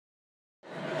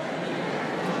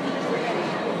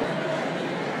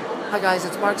Hi guys,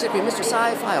 it's Marc Zicree, Mr.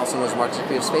 Sci-Fi, also known as Marc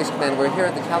Zicree of Space Command. We're here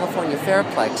at the California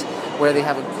Fairplex, where they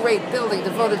have a great building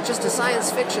devoted just to science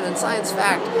fiction and science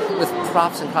fact, with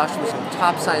props and costumes from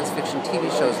top science fiction TV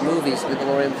shows, movies, the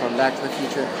DeLorean from Back to the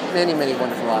Future, many, many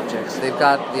wonderful objects. They've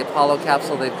got the Apollo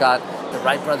capsule, they've got the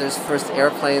Wright brothers' first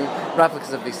airplane,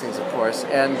 replicas of these things, of course,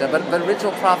 and but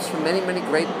original props from many, many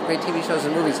great TV shows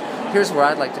and movies. Here's where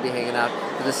I'd like to be hanging out: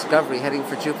 the Discovery heading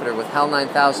for Jupiter with HAL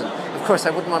 9000. Of course, I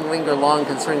wouldn't want to linger long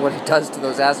concerning what he does to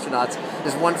those astronauts.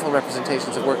 There's wonderful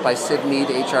representations of work by Sid Mead,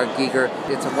 H.R. Giger.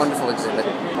 It's a wonderful exhibit.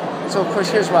 So, of course,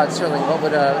 here's Rod Serling. What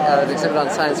would an exhibit on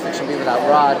science fiction be without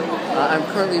Rod? I'm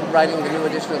currently writing the new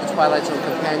edition of the Twilight Zone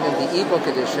Companion, the ebook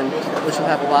edition, which will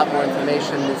have a lot more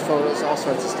information, new photos, all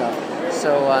sorts of stuff.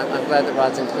 So I'm glad that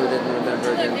Rod's included and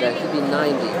remembered, and he'd be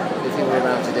 90 if he were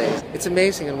around today. It's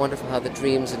amazing and wonderful how the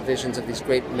dreams and visions of these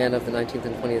great men of the 19th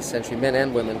and 20th century, men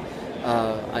and women,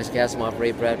 Isaac Asimov,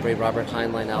 Ray Bradbury, Robert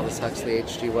Heinlein, Aldous Huxley,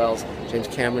 H.G. Wells, James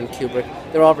Cameron, Kubrick,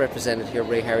 they're all represented here,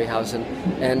 Ray Harryhausen,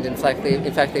 and in fact they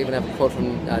even have a quote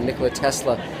from Nikola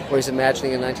Tesla, where he's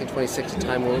imagining in 1926 a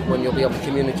time when you'll be able to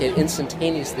communicate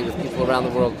instantaneously with people around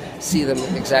the world, see them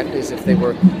exactly as if they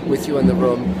were with you in the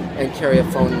room, and carry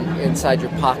a phone inside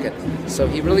your pocket. So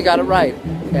he really got it right,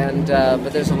 and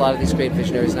but there's a lot of these great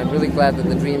visionaries, and I'm really glad that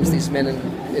the dreams these men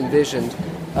envisioned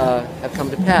have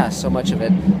come to pass, so much of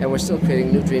it, and we're still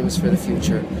creating new dreams for the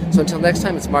future. So until next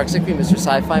time, it's Marc Zicree, Mr.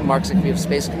 Sci-Fi, Marc Zicree of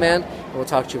Space Command, and we'll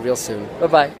talk to you real soon.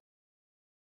 Bye-bye.